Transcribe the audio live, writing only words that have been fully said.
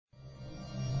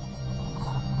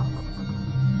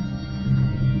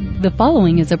The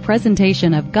following is a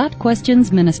presentation of Got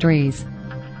Questions Ministries.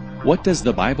 What does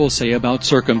the Bible say about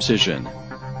circumcision?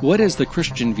 What is the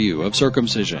Christian view of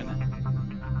circumcision?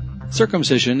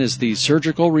 Circumcision is the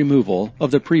surgical removal of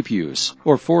the prepuce,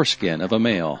 or foreskin, of a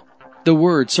male. The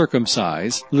word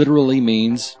circumcise literally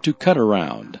means to cut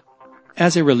around.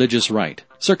 As a religious rite,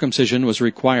 circumcision was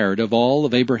required of all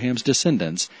of Abraham's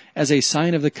descendants as a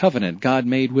sign of the covenant God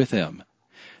made with him.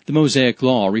 The Mosaic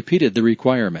Law repeated the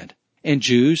requirement, and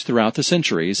Jews throughout the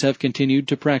centuries have continued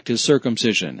to practice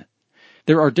circumcision.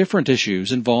 There are different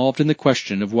issues involved in the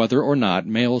question of whether or not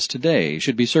males today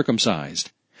should be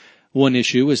circumcised. One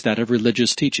issue is that of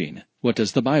religious teaching. What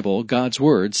does the Bible, God's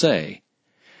Word, say?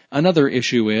 Another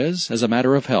issue is, as a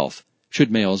matter of health, should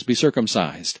males be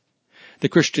circumcised? The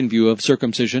Christian view of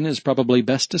circumcision is probably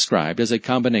best described as a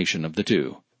combination of the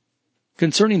two.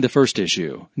 Concerning the first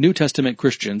issue, New Testament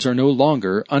Christians are no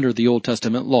longer under the Old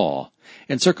Testament law,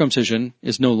 and circumcision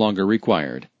is no longer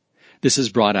required. This is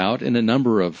brought out in a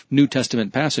number of New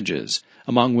Testament passages,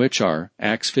 among which are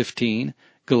Acts 15,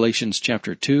 Galatians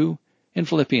chapter 2, and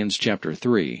Philippians chapter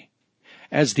 3.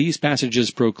 As these passages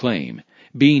proclaim,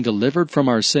 being delivered from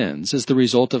our sins is the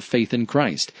result of faith in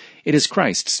Christ. It is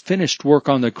Christ's finished work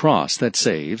on the cross that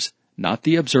saves, not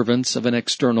the observance of an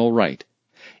external rite.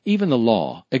 Even the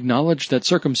law acknowledged that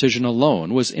circumcision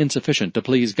alone was insufficient to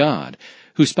please God,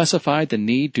 who specified the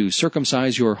need to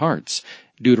circumcise your hearts,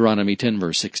 Deuteronomy 10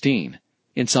 verse 16.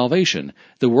 In salvation,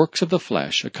 the works of the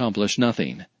flesh accomplish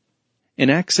nothing. In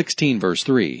Acts 16 verse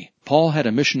 3, Paul had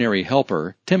a missionary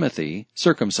helper, Timothy,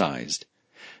 circumcised.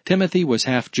 Timothy was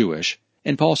half Jewish,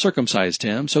 and Paul circumcised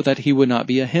him so that he would not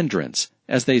be a hindrance,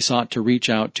 as they sought to reach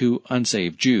out to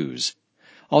unsaved Jews.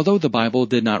 Although the Bible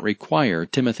did not require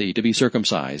Timothy to be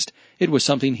circumcised, it was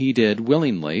something he did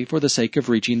willingly for the sake of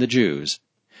reaching the Jews.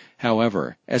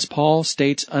 However, as Paul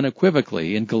states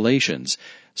unequivocally in Galatians,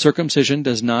 circumcision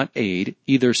does not aid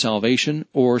either salvation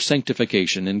or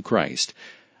sanctification in Christ.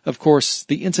 Of course,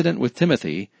 the incident with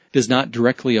Timothy does not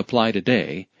directly apply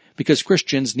today, because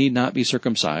Christians need not be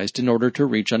circumcised in order to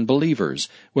reach unbelievers,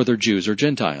 whether Jews or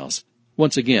Gentiles.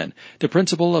 Once again, the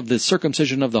principle of the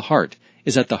circumcision of the heart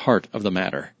is at the heart of the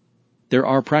matter. There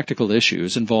are practical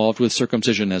issues involved with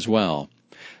circumcision as well.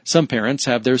 Some parents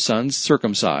have their sons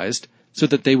circumcised so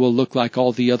that they will look like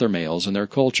all the other males in their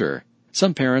culture.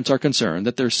 Some parents are concerned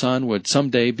that their son would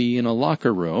someday be in a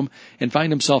locker room and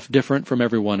find himself different from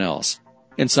everyone else.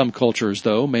 In some cultures,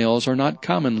 though, males are not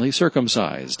commonly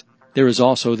circumcised. There is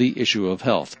also the issue of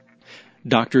health.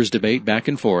 Doctors debate back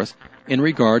and forth in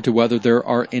regard to whether there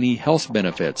are any health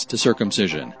benefits to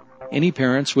circumcision. Any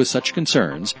parents with such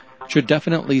concerns should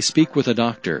definitely speak with a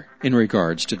doctor in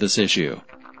regards to this issue.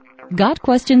 Got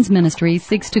Questions Ministries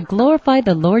seeks to glorify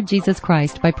the Lord Jesus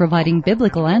Christ by providing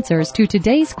biblical answers to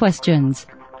today's questions.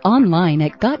 Online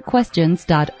at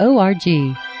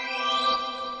gotquestions.org.